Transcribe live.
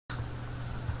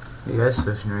Hey guys,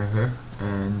 Vision right here,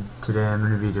 and today I'm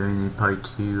going to be doing the part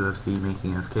 2 of the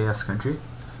making of Chaos Country.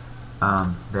 I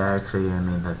made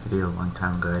that video a long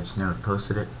time ago. I just never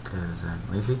posted it because I'm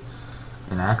lazy,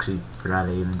 and I actually forgot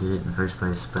I even did it in the first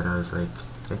place, but I was like,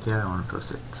 heck yeah, I want to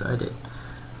post it, so I did.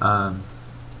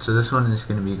 So this one is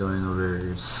going to be going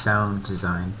over sound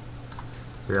design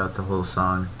throughout the whole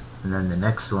song, and then the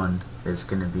next one is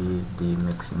going to be the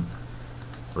mixing,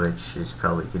 which is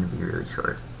probably going to be really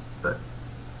short, but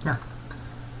yeah.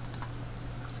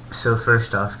 So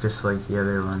first off, just like the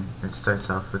other one, it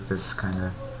starts off with this kind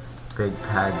of big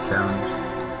pad sound.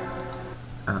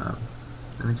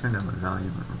 Let me turn down my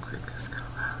volume real quick, that's kind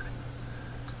of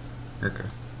loud. Okay.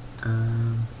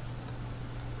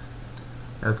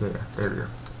 Okay, yeah, there we go.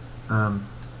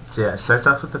 So yeah, it starts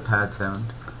off with the pad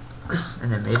sound,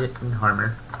 and I made it in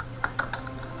Harmor.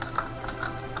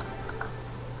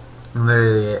 And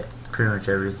literally, pretty much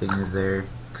everything is there,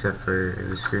 except for it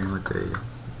was screwing with the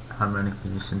harmonic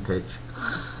unison pitch.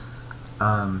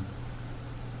 Yeah,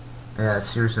 it's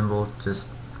super simple, just,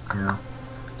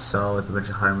 saw with a bunch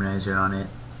of harmonizer on it,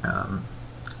 a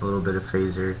little bit of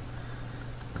phaser,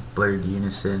 blurred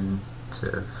unison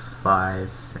to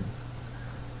 5, and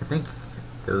I think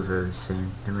those are the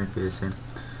same, they might be the same.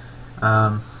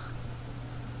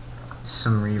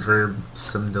 Some reverb,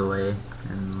 some delay,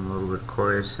 and a little bit of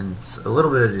chorus, and a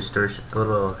little bit of distortion, a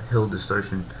little hill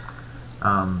distortion.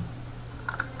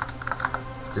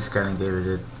 Just kind of gave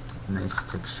it a nice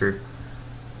texture.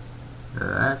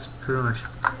 That's pretty much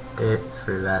it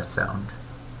for that sound.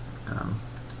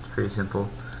 It's pretty simple.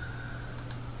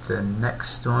 The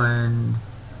next one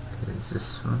is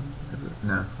this one.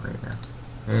 No, wait, no.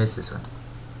 It's this one.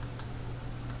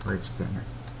 Where'd you get here?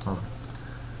 Hold on.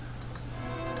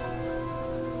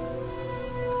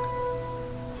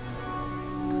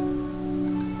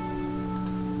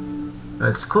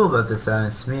 What's cool about this sound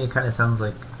is, to me, it kind of sounds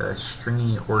like a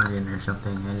stringy organ or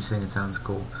something. I just think it sounds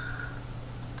cool.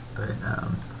 But,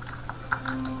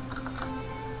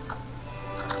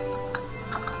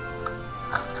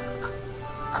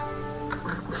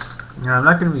 now I'm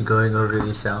not going to be going over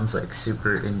these sounds like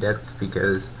super in-depth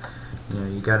because,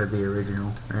 you gotta be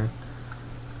original, right?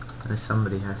 At least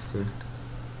somebody has to.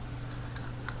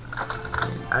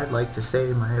 I'd like to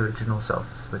stay my original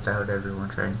self without everyone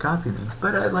trying to copy me,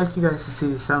 but I'd like you guys to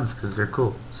see the sounds because they're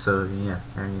cool. So yeah,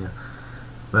 there you go.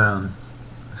 But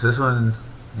so this one,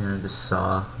 just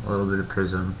saw a little bit of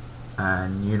prism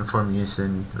and uniform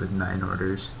unison with 9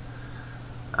 orders.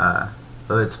 But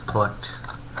it's plucked,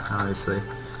 obviously,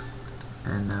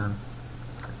 and I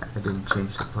didn't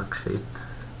change the pluck shape.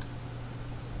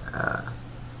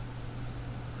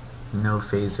 No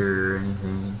phaser or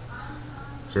anything.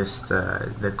 Just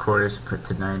the chorus put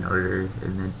to 9 order,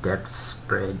 and the depth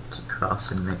spread to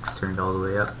cross and mix turned all the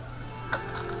way up.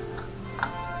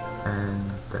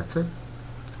 And that's it.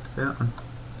 That one.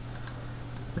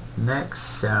 The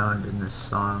next sound in the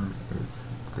song is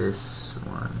this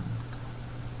one.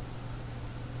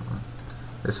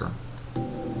 This one.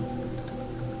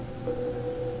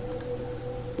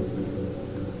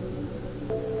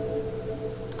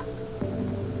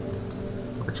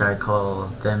 Which I call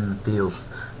them feels.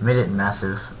 I made it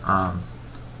massive.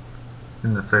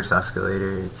 In the first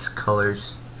oscillator, it's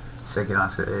colors. Second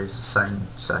oscillator is sine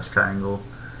 / triangle.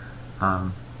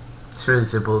 It's really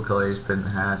simple. Colors put in the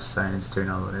half, sine is turned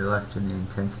all the way left, and the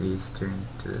intensity is turned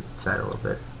to the side a little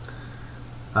bit.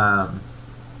 I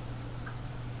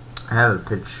have a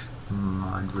pitch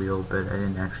mod wheel, but I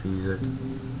didn't actually use it.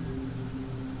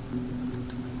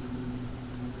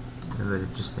 But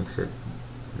it just makes it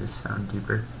sound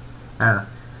deeper. I don't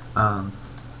know.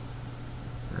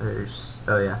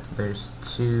 There's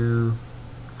 2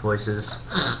 voices.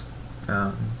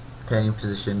 Panning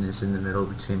position is in the middle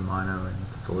between mono and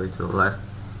fully to the left.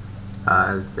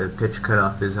 The pitch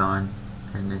cutoff is on,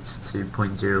 and it's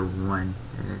 2.01,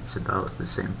 and it's about the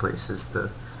same place as the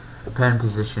pan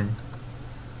position.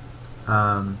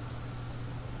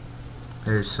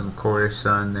 There's some chorus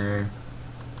on there,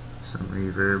 some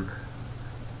reverb,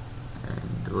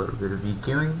 and a little bit of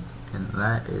EQing, and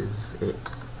that is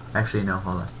it. Actually, no,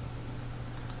 hold on.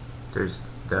 There's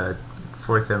the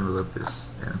 4th envelope is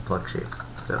in pluck shape,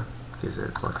 so it gives it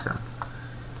a pluck sound.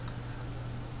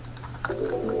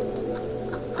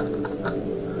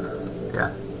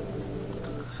 Yeah,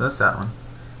 so that's that one.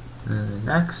 And then the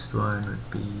next one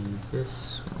would be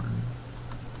this one,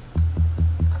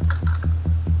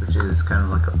 which is kind of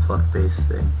like a pluck bass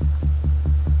thing.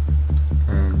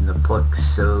 And the pluck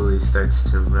slowly starts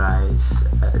to rise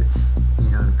as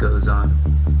it goes on.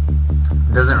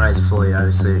 It doesn't rise fully,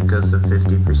 obviously. It goes to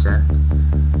 50%,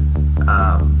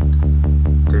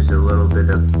 there's a little bit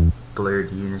of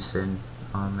blurred unison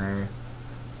on there.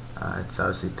 It's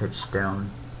obviously pitched down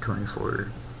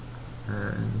 24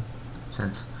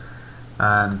 cents.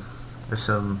 There's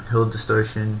some hill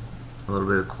distortion, a little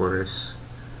bit of chorus,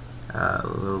 a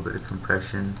little bit of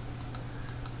compression,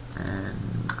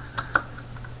 and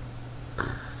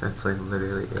that's like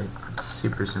literally it. It's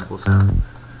super simple sound.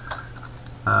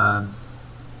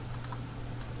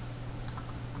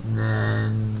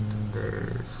 Then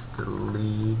there's the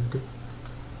lead.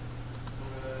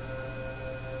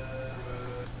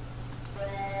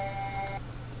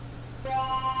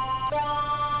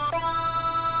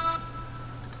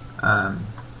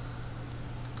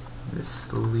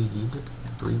 This lead, I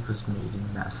believe, was made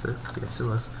in Massive. Yes, it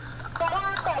was.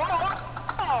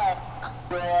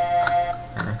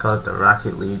 And I call it the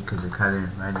Rocket lead because it kind of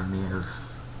reminded me of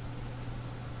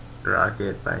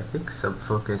Rocket, but I think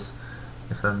Subfocus,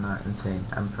 if I'm not insane.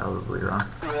 I'm probably wrong.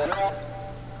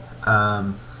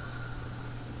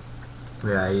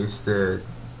 Yeah, I used to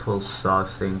pulse saw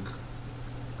sync,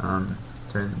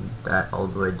 turn that all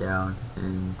the way down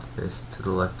and this to the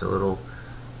left a little,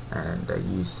 and I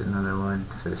used another one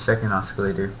for the second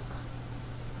oscillator,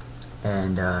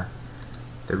 and they're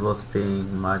both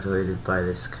being modulated by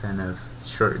this kind of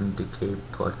shortened decay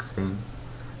pluck thing.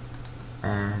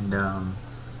 And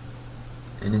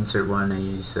in insert one I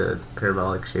use a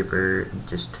parabolic shaper and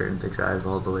just turn the drive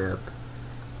all the way up.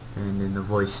 And in the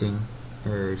voicing,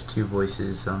 there's two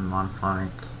voices on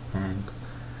monophonic, and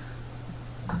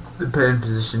the pen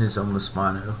position is almost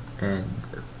mono, and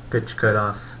the pitch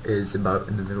cutoff is about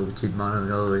in the middle between mono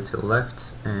and all the way to the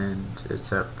left, and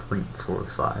it's at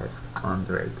 0.45 on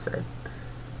the right side.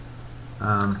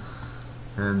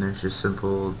 And there's just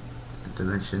simple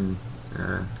dimension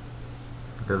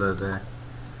below that,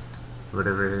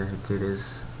 whatever the heck it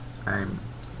is. I'm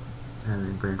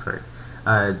having brain fart.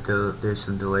 There's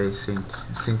some delay, sync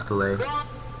delay,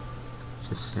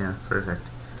 just, yeah, perfect,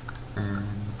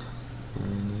 and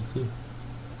an EQ,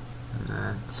 and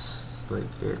that's like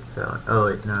it. Oh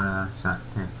wait, no, it's not.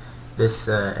 This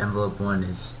envelope one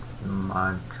is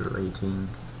modulating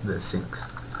the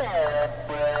syncs,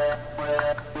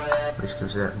 which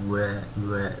gives that wet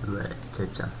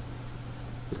type sound.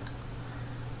 Yeah.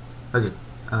 Okay.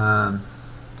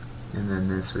 And then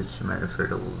this, which you might have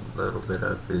heard a little bit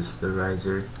of, is the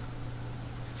riser.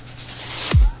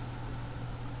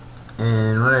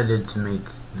 And what I did to make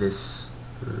this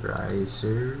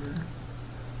riser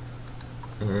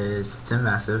is, it's in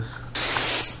Massive.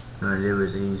 And what I did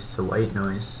was I used the white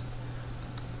noise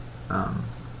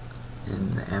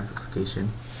in the amplification,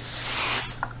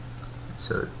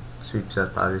 so it sweeps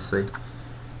up obviously.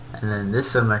 And then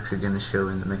this I'm actually going to show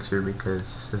in the mixer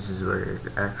because this is where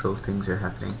actual things are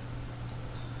happening.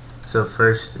 So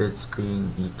first it's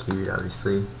being EQ'd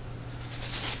obviously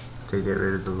to get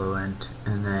rid of the low end,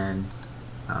 and then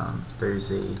there's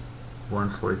a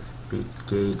 1/4 beat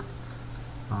gate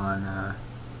on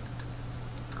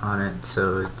it,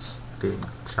 so it's being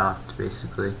chopped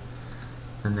basically.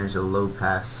 Then there's a low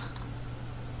pass,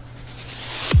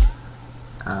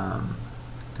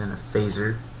 then a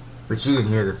phaser, which you can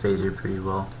hear the phaser pretty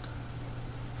well,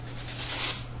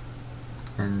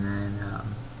 and then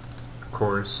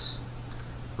chorus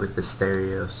with the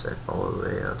stereo set all the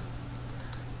way up,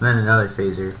 and then another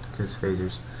phaser, because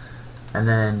phasers. And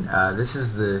then this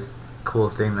is the cool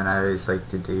thing that I always like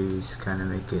to do, is kind of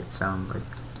make it sound like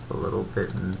a little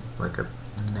bit like a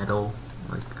metal,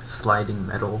 like sliding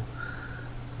metal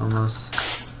almost.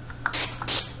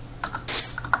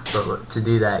 But to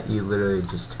do that, you literally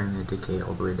just turn the decay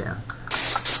all the way down,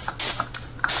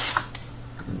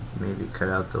 and maybe cut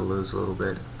out the lows a little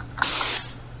bit.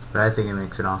 But I think it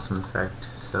makes an awesome effect,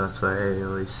 so that's why I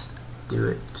always do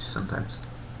it sometimes.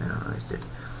 I don't always do it.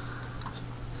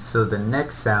 So the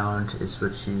next sound is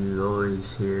what you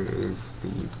always hear, is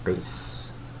the bass.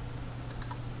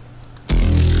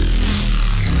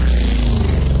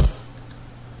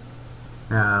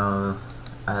 Now,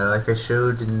 like I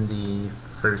showed in the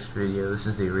first video, this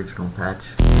is the original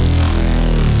patch.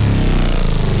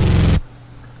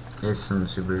 It's some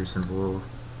super simple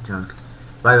junk.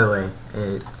 By the way,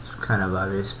 it's kind of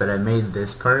obvious, but I made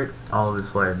this part all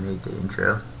before I made the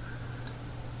intro.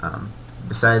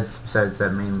 Besides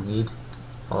that main lead,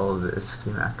 all of this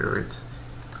came afterwards.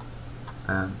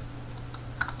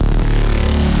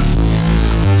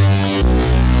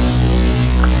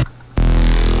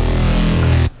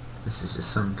 This is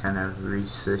just some kind of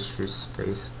resistance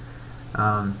space.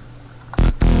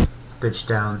 Pitch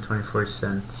down 24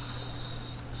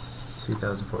 cents,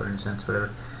 2,400 cents,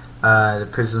 whatever. The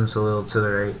prism's a little to the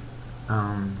right.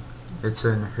 It's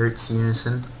in Hertz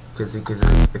unison, because it gives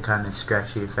it a kind of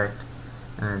scratchy effect,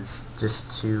 and it's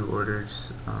just 2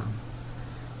 orders.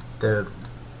 The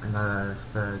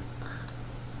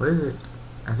what is it?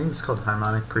 I think it's called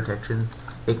harmonic protection.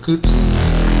 It keeps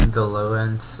the low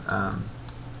ends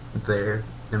there,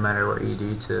 no matter what you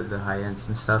do to the high ends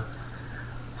and stuff.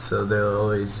 So there'll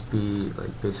always be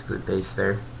like basically bass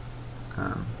there.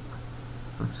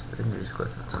 Oops, I think I just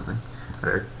clicked on something.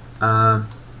 Alright.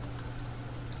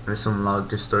 There's some log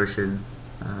distortion,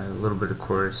 a little bit of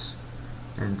chorus,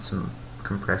 and some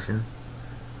compression,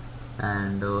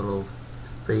 and a little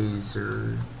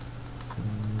phaser.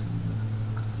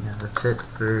 Yeah, that's it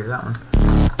for that one.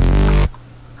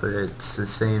 But it's the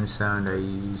same sound I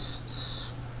used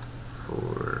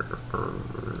for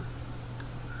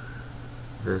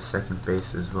the second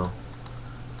bass as well.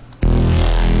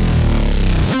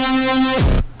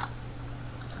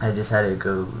 I just had it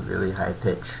go really high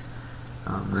pitch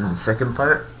in the second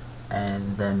part,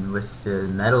 and then with the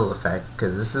metal effect,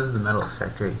 because this is the metal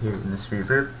effect right here in this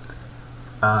reverb,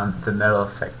 the metal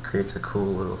effect creates a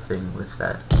cool little thing with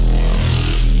that.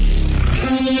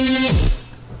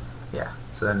 Yeah,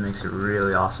 so that makes a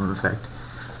really awesome effect.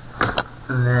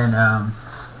 And then I'm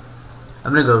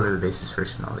gonna go over the basses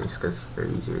first in all these because they're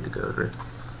easier to go over.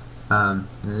 And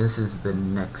this is the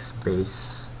next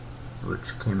bass,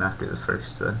 which came after the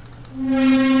first one.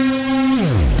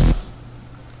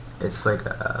 It's like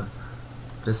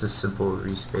just a simple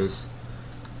Reese bass,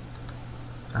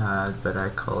 but I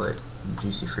call it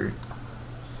Juicy Fruit.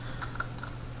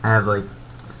 I have like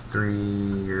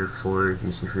 3 or 4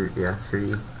 Juicy Fruit, yeah,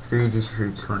 3 Juicy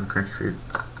Fruits, 1 Crunch Fruit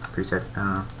preset. I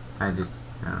don't know, I don't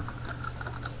know.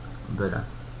 But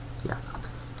yeah.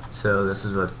 So this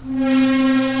is what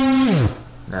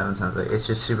that one sounds like. It's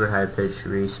just super high pitched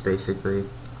Reese basically.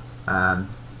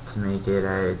 To make it,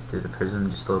 I did a prism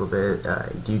just a little bit.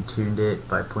 I detuned it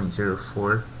by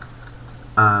 0.04.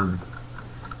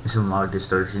 There's some log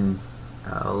distortion,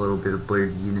 a little bit of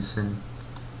blurred unison.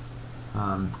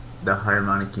 The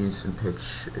harmonic unison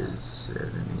pitch is at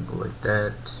an angle like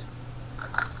that,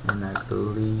 and I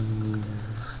believe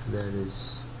that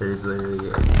is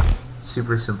literally a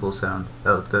super simple sound.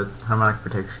 Oh, the harmonic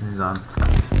protection is on,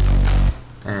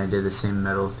 and I did the same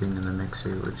metal thing in the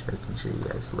mixer, which I can show you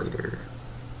guys later.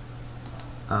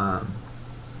 I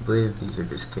believe these are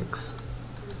just kicks.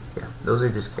 Yeah, those are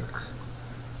just kicks.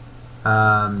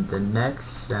 The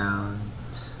next sound,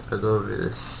 I'll go over the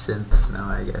synths now,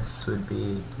 I guess, would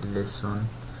be this one.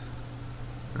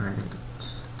 Right.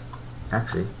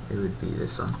 Actually, it would be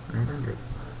this one, right under it.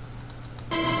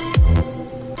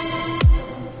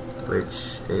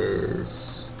 Which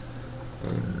is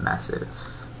a massive.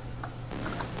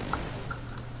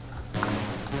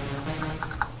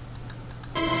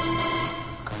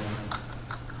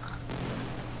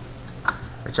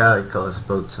 Which I like to call this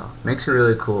boat song. Makes a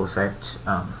really cool effect.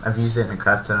 I've used it in a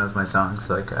crap ton of my songs,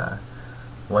 like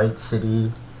White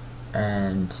City,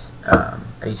 and I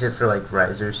use it for like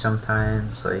risers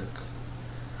sometimes. Like,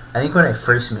 I think when I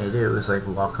first made it, it was like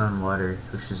Walk on Water,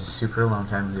 which was a super long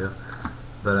time ago.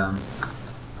 But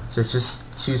so it's just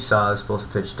 2 saws, both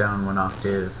pitched down 1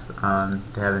 octave.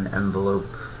 They have an envelope,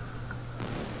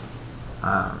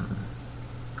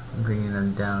 bringing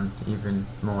them down even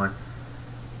more.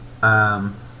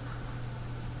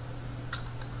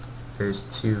 There's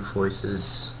 2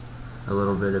 voices, a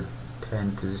little bit of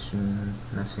pen position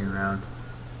messing around,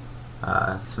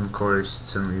 some chorus,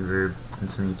 some reverb, and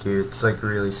some EQ. It's like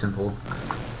really simple,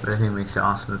 but I think it makes an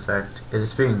awesome effect. It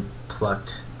is being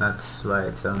plucked, that's why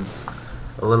it sounds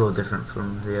a little different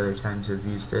from the other times I've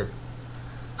used it,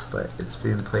 but it's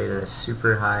being played at a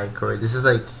super high chord. This is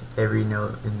like every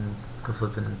note in the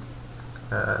flipping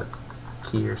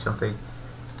key or something.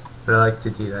 But I like to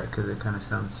do that because it kind of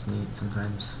sounds neat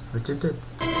sometimes, which it did.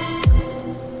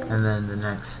 And then the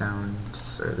next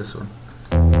sounds are this one,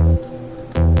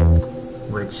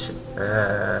 which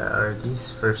are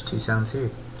these first 2 sounds here,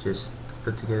 just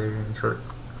put together in a short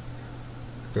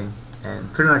thing.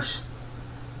 And pretty much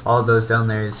all those down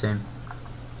there are the same.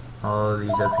 All of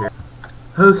these up here.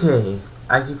 Okay,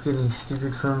 I keep getting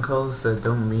stupid phone calls that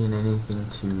don't mean anything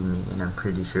to me, and I'm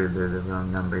pretty sure they're the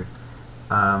wrong number.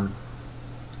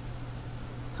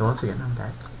 So once again, I'm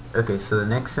back. Okay, so the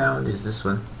next sound is this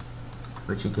one,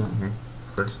 which you can't hear,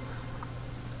 of course.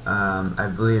 I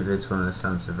believe it's one of the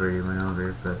sounds I've already went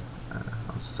over, but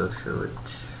I'll still show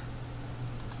which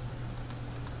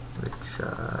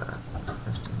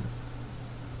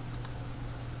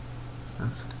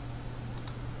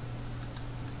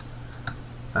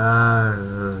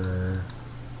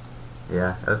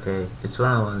yeah, okay, it's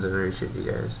one of the ones I've already showed you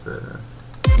guys, but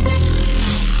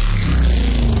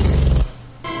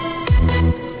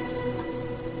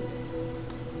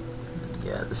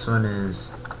This one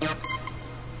is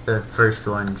the first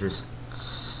one, just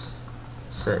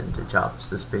set into chops.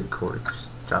 This big chord just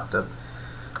chopped up.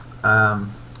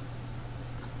 And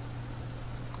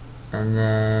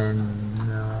then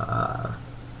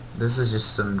this is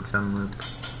just some drum loop,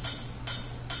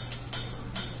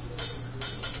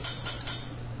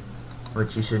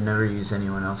 which you should never use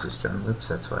anyone else's drum loops.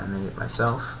 That's why I made it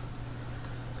myself.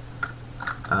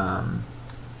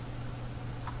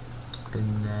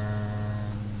 And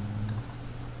then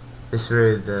this is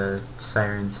where the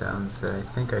siren sounds that I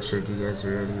think I showed you guys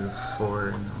already before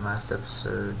in the last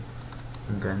episode,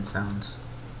 and gun sounds.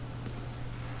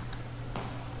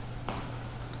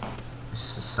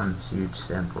 This is some huge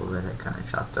sample that I kind of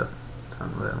chopped up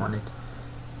from what I wanted.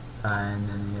 And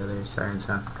then the other siren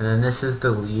sound. And then this is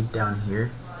the lead down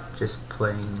here, just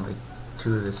playing like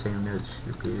 2 of the same notes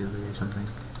repeatedly or something.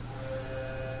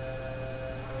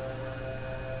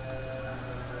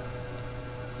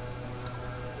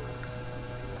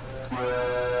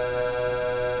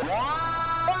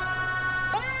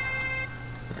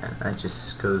 Yeah, that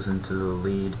just goes into the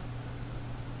lead.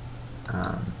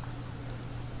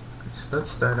 So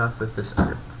let's start off with this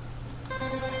other.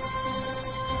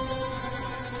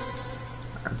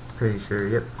 I'm pretty sure,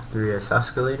 yep, 3S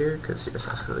oscillator, because 3S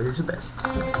oscillator is the best.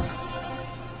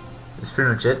 That's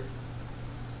pretty much it.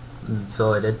 That's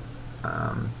all I did.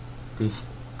 These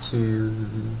two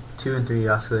and 3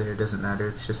 oscillator doesn't matter,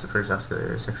 it's just the first oscillator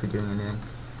that's actually doing anything.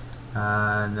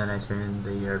 And then I turned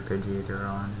the arpeggiator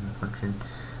on in the function.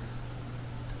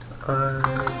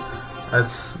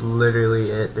 That's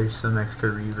literally it. There's some extra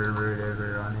reverb or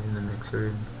whatever on it in the mixer,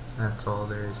 and that's all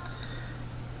there is.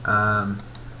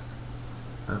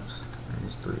 Oops, I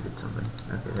just deleted something.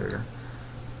 Okay, there we go.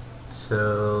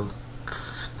 So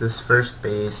this first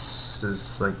bass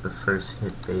is like the first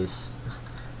hit bass,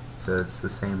 so it's the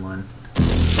same one.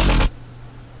 Yeah.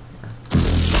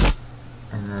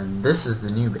 And then this is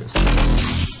the new bass.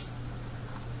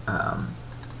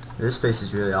 This bass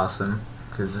is really awesome,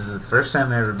 because this is the first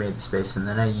time I ever made this bass, and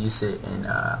then I used it in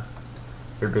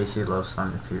Your Bassy Love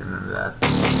Song, if you remember that.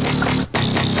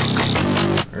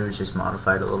 It was just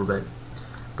modified a little bit.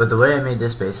 But the way I made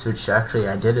this bass, which actually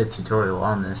I did a tutorial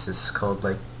on this, is called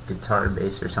like guitar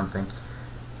bass or something.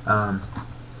 So I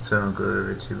don't go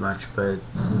over it too much, but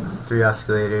 3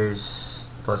 oscillators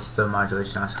plus the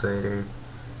modulation oscillator.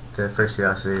 The first 3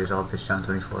 oscillators all pitched down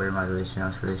 24, modulation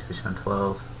oscillators pitched down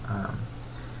 12.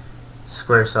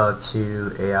 Square Saw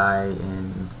 2, AI,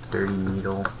 and Dirty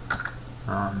Needle.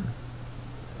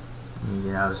 You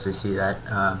can obviously see that.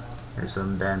 There's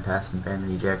some band pass and band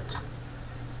reject.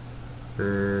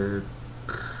 The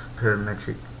parabolic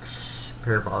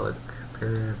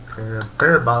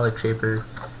shaper,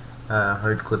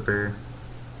 hard clipper,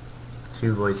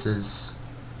 2 voices,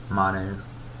 mono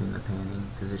in the panning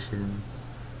position.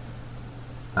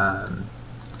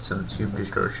 Some tube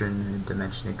distortion,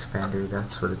 dimension expander,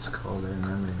 that's what it's called, I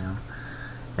remember now,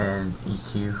 and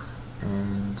EQ,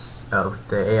 and oh,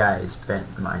 the AI is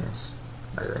bent minus,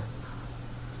 by the way.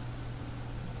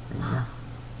 And yeah,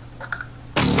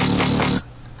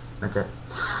 that's it.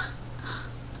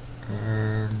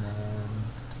 And then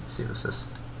let's see what's this.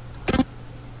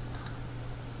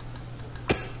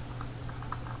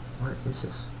 What is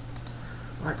this?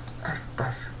 What is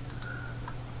this?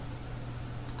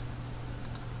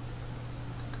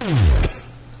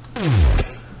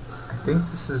 I think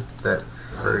this is that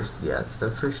first, yeah, it's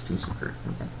the first juicy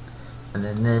version. And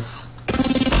then this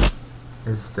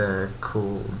is the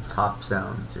cool top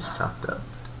sound, just chopped up.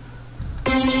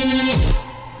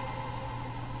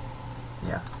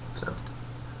 Yeah, so.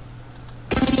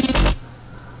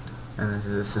 And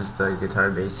this is the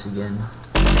guitar bass again.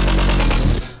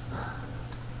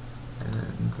 And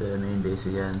then the main bass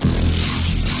again.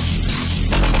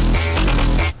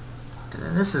 And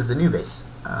then this is the new bass.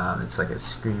 It's like a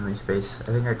screamer bass.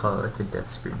 I think I call it like a death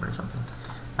scream or something.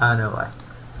 I don't know why.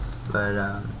 But,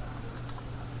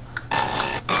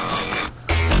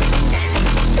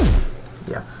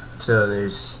 yeah. So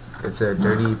it's a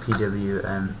dirty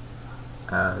PWM,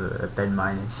 a bend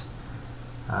minus.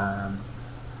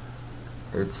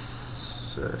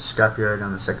 It's a scrapyard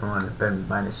on the second one, a bend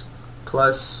minus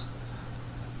plus.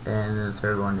 And the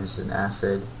third one is an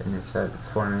acid, and it's at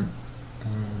formant.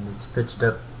 And it's pitched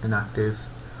up an octave.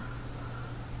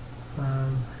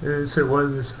 There's a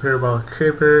parabolic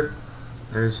shaper.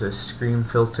 There's a scream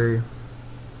filter.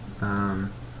 2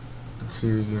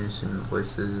 unison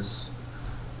voices.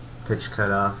 Pitch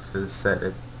cutoff is set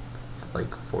at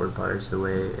like 4 bars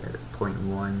away at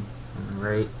 0.1 on the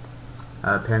right.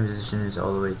 Pan position is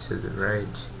all the way to the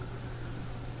right.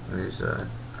 There's a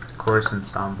chorus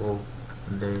ensemble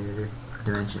there.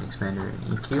 dimension expander and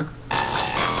EQ.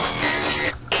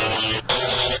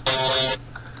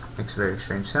 Makes a very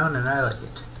strange sound, and I like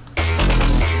it.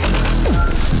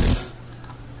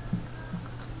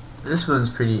 This one's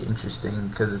pretty interesting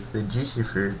because it's the juicy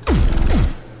fruit,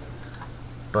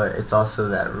 but it's also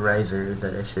that riser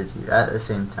that I showed you at the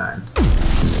same time.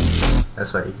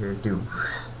 That's why you hear do,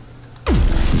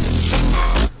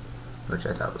 which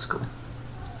I thought was cool.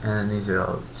 And these are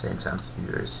all the same sounds of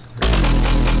yours.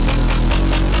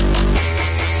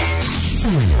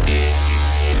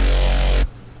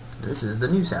 This is the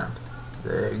new sound,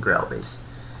 the growl bass.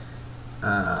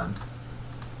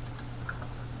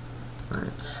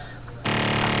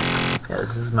 Yeah,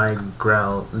 this is my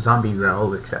growl, zombie growl,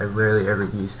 which I rarely ever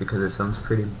use because it sounds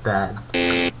pretty bad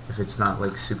if it's not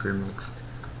like super mixed.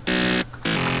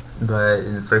 But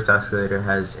in the first oscillator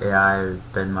has AI,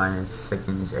 bend minus,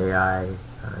 second is AI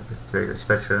with regular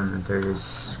spectrum, and third is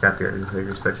scrapyard with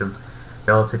regular spectrum.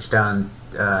 They're all pitched down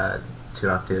 2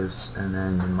 octaves, and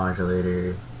then in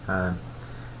modulator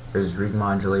there's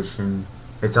remodulation.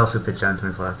 It's also pitched down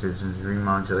 24 octaves, and there's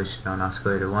remodulation on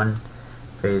oscillator 1,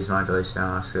 phase modulation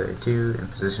on oscillator 2,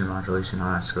 and position modulation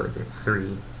on oscillator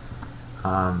 3.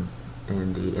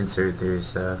 In the insert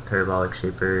there's a parabolic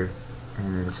shaper, and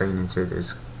in the second insert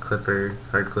there's clipper,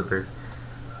 hard clipper.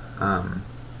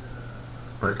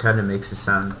 What kind of makes it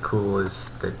sound cool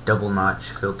is the double notch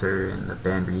filter and the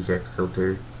band reject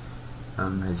filter.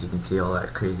 As you can see, all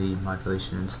that crazy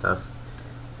modulation and stuff.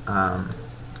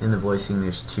 In the voicing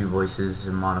there's 2 voices,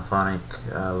 a monophonic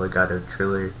legato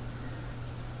triller,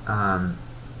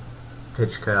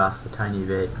 pitch cut off a tiny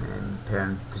bit, and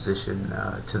pan position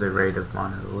to the right of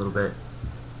mono a little bit.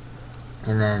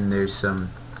 And then there's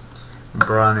some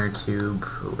Bronner tube,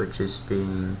 which is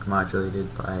being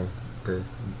modulated by the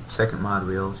second mod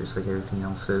wheel, just like everything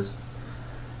else is.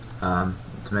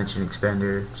 Dimension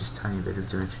expander, just a tiny bit of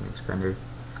dimension expander,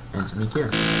 and some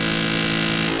EQ.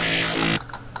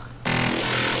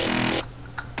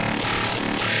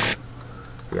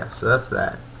 Yeah, so that's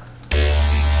that.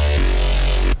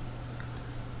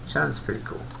 Sounds pretty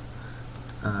cool.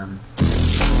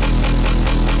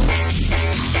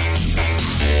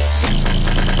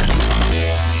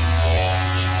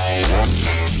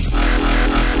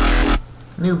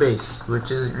 New bass, which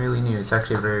isn't really new. It's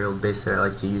actually a very old bass that I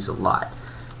like to use a lot,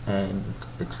 and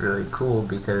it's really cool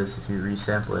because if you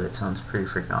resample it, it sounds pretty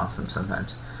freaking awesome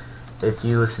sometimes. If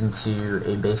you listen to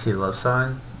a bassy love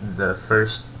song, the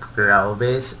first growl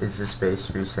bass is this bass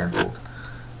resampled,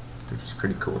 which is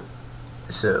pretty cool.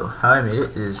 So how I made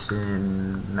it is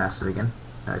in Massive again.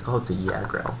 I call it the Yeah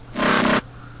growl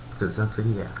because it sounds like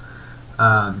yeah.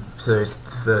 So there's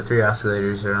the 3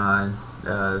 oscillators are on.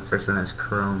 The first one has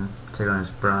chrome, the second one has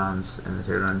bronze, and the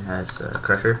third one has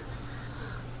crusher.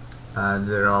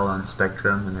 They're all on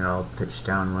spectrum, and they're all pitched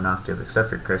down 1 octave, except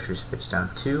for crusher's pitched down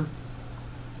 2.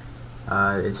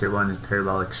 Insert 1 is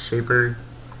parabolic shaper.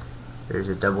 There's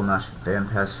a double notch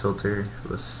bandpass filter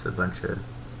with a bunch of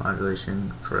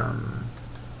modulation from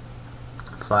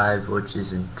 5, which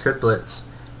is in triplets,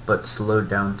 but slowed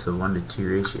down to 1:2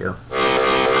 ratio,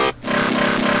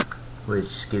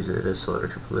 which gives it a slower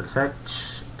triplet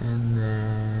effect. And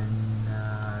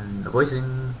then the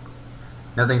voicing,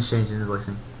 nothing's changed in the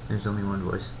voicing. There's only 1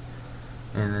 voice.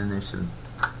 And then there's some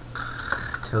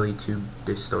tele-tube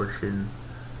distortion,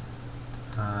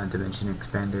 dimension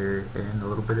expander, and a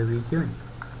little bit of EQing.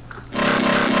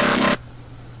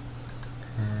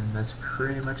 And that's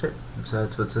pretty much it. So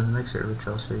that's what's in the mixer, which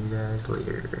I'll show you guys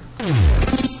later.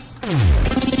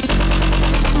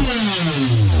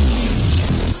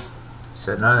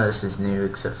 So none of this is new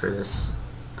except for this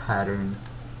pattern.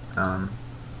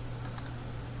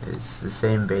 It's the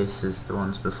same bass as the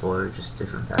ones before, just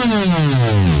different patterns.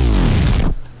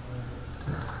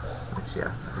 Which,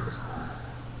 yeah, I just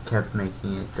kept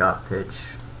making it drop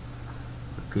pitch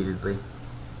repeatedly,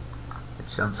 which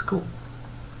sounds cool.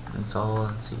 And it's all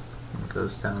on C. And it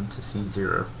goes down to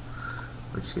C0,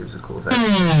 which gives a cool effect.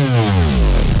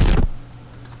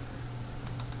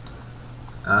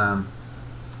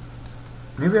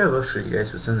 Maybe I will show you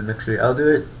guys what's in the mixer. I'll do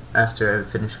it after I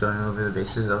finish going over the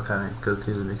basses. I'll kind of go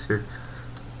through the mixer.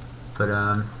 But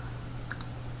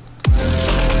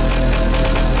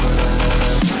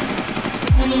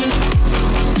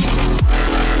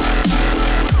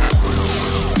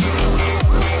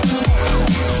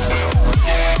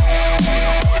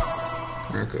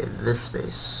okay, this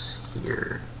bass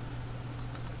here.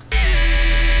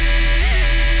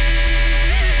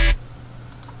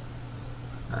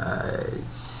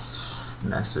 It's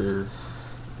massive.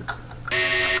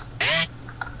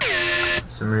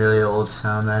 Some really old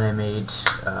sound that I made.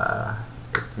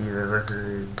 if you've ever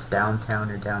heard Downtown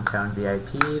or Downtown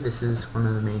VIP, this is one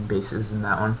of the main basses in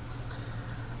that one.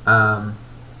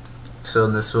 So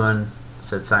in this one,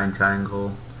 set sine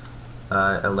triangle,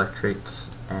 electric,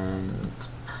 and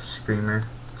screamer.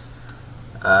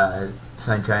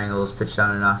 Sine triangle is pitched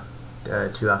down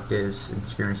 2 octaves, and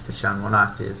screamer is pitched down 1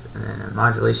 octave, and then a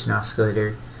modulation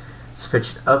oscillator is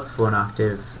pitched up 1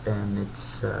 octave, and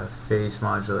it's phase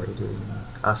modulating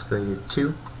oscillator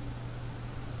 2.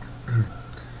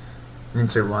 In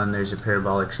insert 1 there's a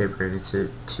parabolic shaper, and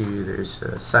insert 2 there's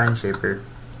a sine shaper,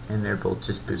 and they're both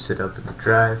just boosted up in the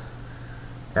drive.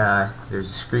 There's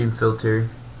a scream filter,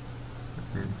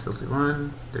 and filter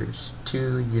 1, there's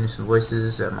 2 unison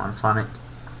voices, monophonic.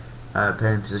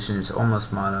 Pairing position is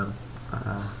almost mono,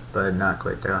 but not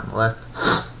quite there on the left.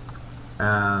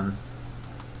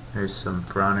 There's some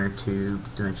Bronner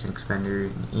tube, dimension expander,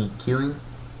 and EQing.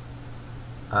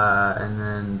 And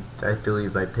then I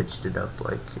believe I pitched it up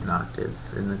like an octave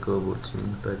in the global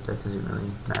tune, but that doesn't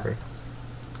really matter.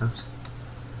 Oops.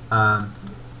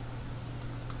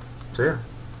 So yeah,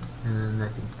 and then I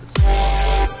think this,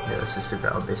 yeah, this is the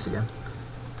growl bass again.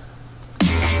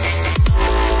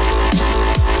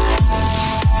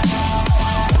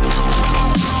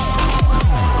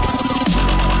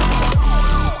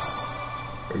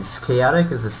 As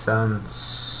chaotic as the song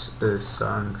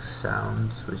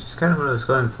sounds, which is kind of what I was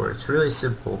going for. It's really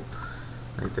simple.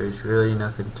 Like, there's really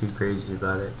nothing too crazy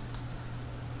about it.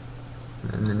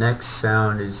 And the next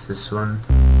sound is this one.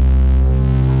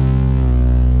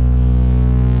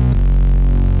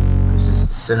 This is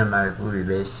the cinematic movie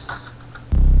bass,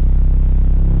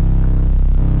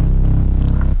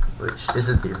 which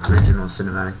isn't the original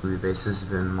cinematic movie bass. This has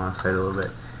been modified a little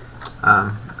bit,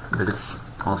 but it's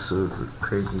also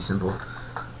crazy simple.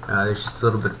 There's just a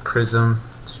little bit of prism.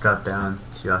 It's dropped down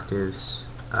 2 octaves.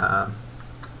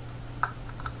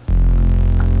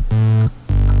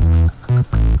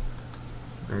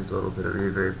 There's a little bit of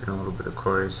reverb and a little bit of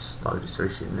chorus, log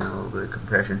distortion, and a little bit of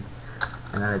compression,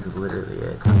 and that is literally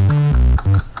it.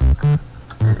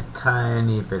 And a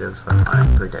tiny bit of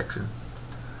harmonic protection.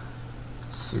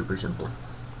 Super simple.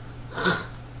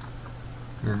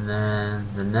 And then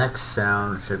the next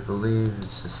sound, which I believe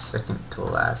is the second to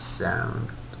last sound,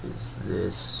 is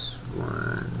this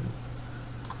one,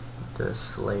 the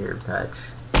Slayer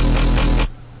patch.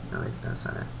 No wait, that's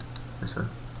not it. This one.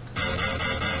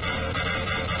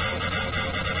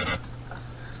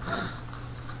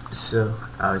 So,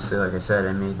 obviously, like I said,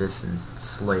 I made this in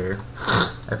Slayer,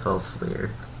 FL Slayer,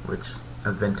 which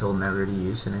I've been told never to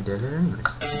use, and I did it anyways.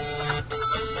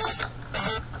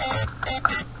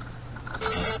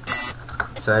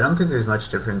 So I don't think there's much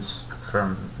difference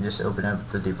from just opening up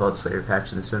the default Slayer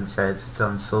patch in this one, besides its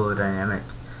own solo dynamic,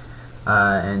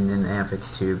 and in the amp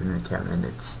it's tube, and in the cabinet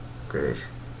it's British.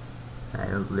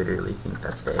 I literally think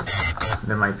that's it.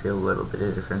 There might be a little bit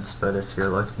of difference, but if you're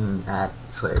looking at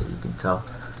Slayer you can tell.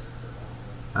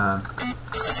 And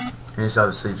it's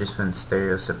obviously just been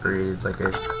stereo separated like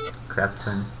a crap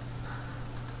ton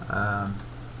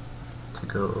to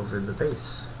go over the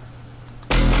bass.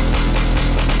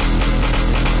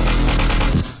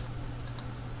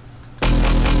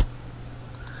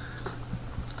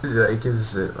 It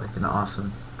gives it like an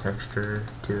awesome texture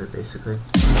to it, basically.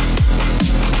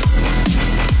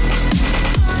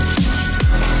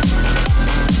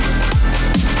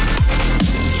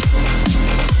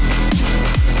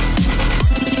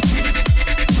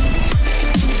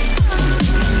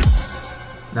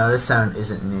 Now this sound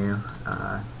isn't new.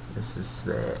 This is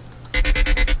the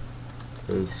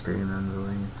A scream, I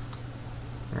believe.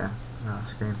 Yeah, no,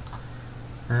 scream.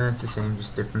 It's the same,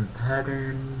 just different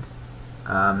pattern.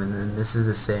 And then this is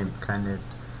the same kind of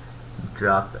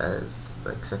drop as,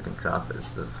 like, second drop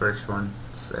as the first one,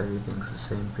 so everything's the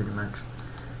same pretty much.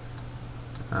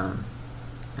 And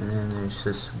then there's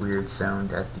this weird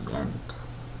sound at the end.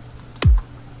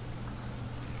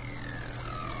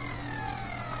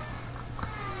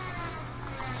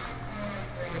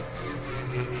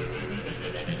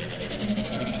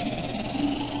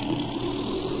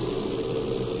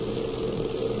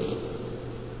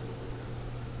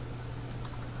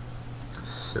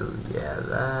 So yeah,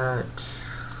 that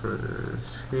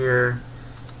is here,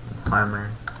 Harmer.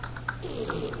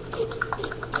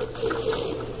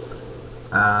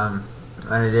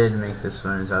 What I did make this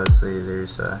one is obviously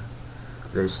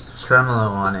there's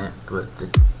tremolo on it, but the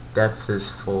depth is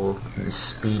full and the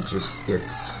speed just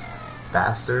gets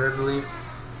faster, I believe.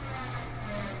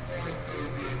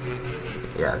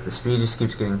 Yeah, the speed just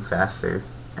keeps getting faster,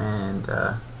 and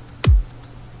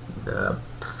the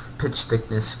pitch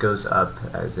thickness goes up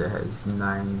as it has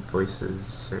 9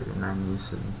 voices, or 9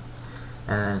 unison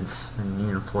and it's in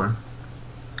uniform.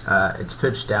 It's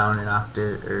pitched down an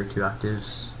octave or 2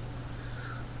 octaves.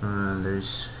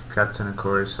 There's a crap ton of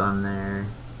chorus on there,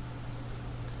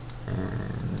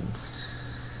 and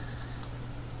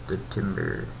the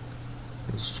timbre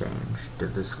is changed to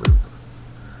this loop,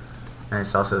 and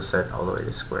it's also set all the way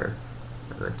to square,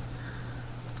 really.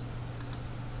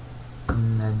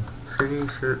 And I'm pretty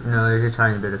sure, no, there's a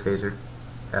tiny bit of phaser.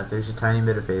 Yeah, there's a tiny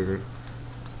bit of phaser,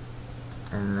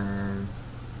 and then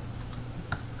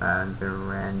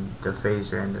the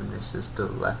phase randomness is to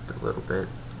the left a little bit.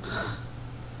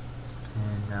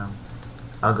 And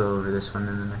I'll go over this one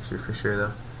in the mixer for sure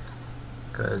though,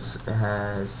 because it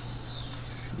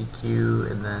has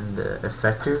EQ and then the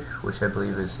effector, which I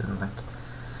believe is in like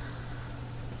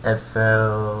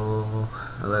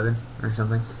FL11 or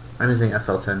something. I'm using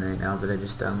FL10 right now, but I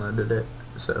just downloaded it,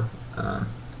 so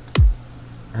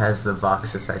it has the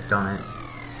Vox effect on it.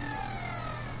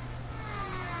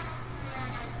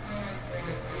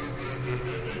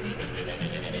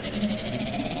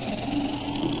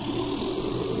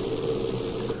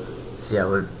 So yeah,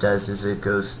 what it does is it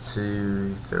goes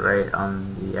to the right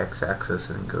on the x-axis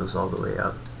and goes all the way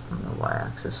up on the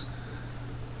y-axis.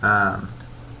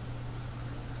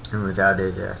 And without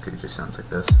it, it actually just sounds like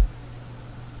this.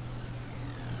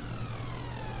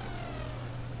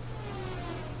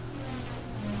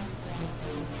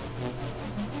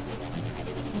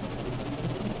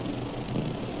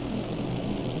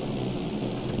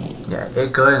 Yeah,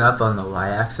 it going up on the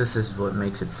y-axis is what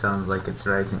makes it sound like it's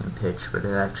rising in pitch, but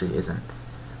it actually isn't.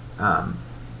 So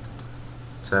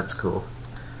that's cool.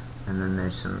 And then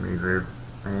there's some reverb.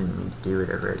 I didn't mean to do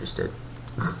whatever I just did.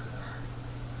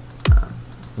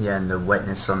 Yeah, and the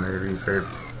wetness on the reverb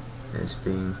is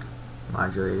being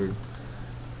modulated.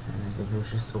 And I think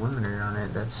there's just a limiter on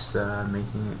it that's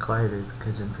making it quieter,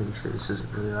 because I'm pretty sure this is a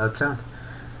really loud sound.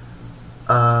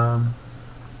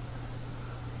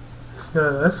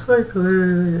 Yeah, that's like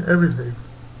literally everything.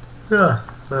 Yeah,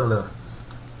 I don't know.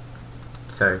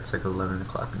 Sorry, it's like 11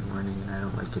 o'clock in the morning and I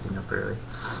don't like getting up early.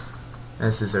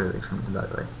 This is early for me, by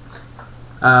the way.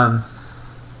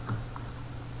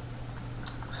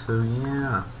 So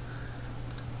yeah.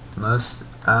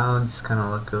 I'll just kind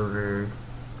of look over,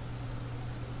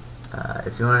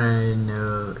 if you want to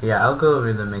know, yeah, I'll go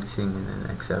over the mixing in the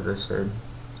next episode.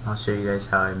 I'll show you guys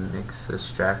how I mix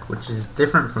this track, which is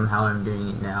different from how I'm doing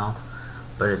it now,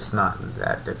 but it's not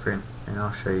that different, and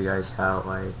I'll show you guys how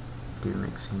I do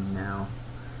mixing now.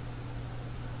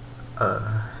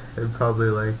 And probably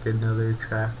like another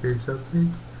track or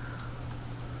something.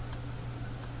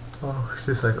 Oh,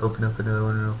 just like open up another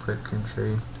one real quick and show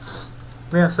you.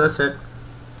 Yeah, so that's it.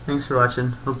 Thanks for watching.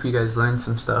 Hope you guys learned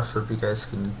some stuff. Hope you guys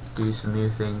can do some new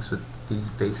things with these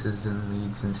basses and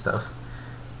leads and stuff.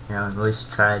 You know, at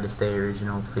least try to stay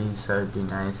original, please. That would be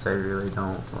nice. I really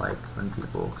don't like when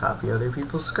people copy other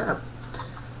people's crap,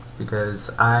 because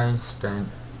I spent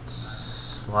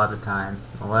a lot of time,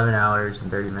 11 hours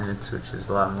and 30 minutes, which is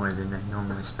a lot more than I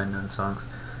normally spend on songs.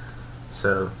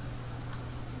 So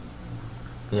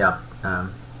yeah,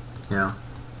 you know,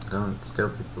 don't steal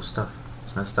people's stuff.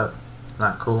 It's messed up.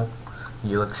 Not cool.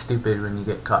 You look stupid when you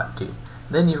get caught too.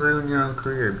 Then you ruin your own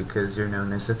career because you're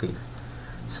known as a thief.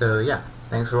 So yeah,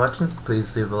 thanks for watching.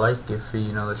 Please leave a like if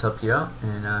you know this helped you out,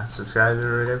 and subscribe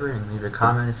or whatever, and leave a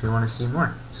comment if you want to see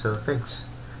more. So thanks.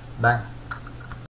 Bye.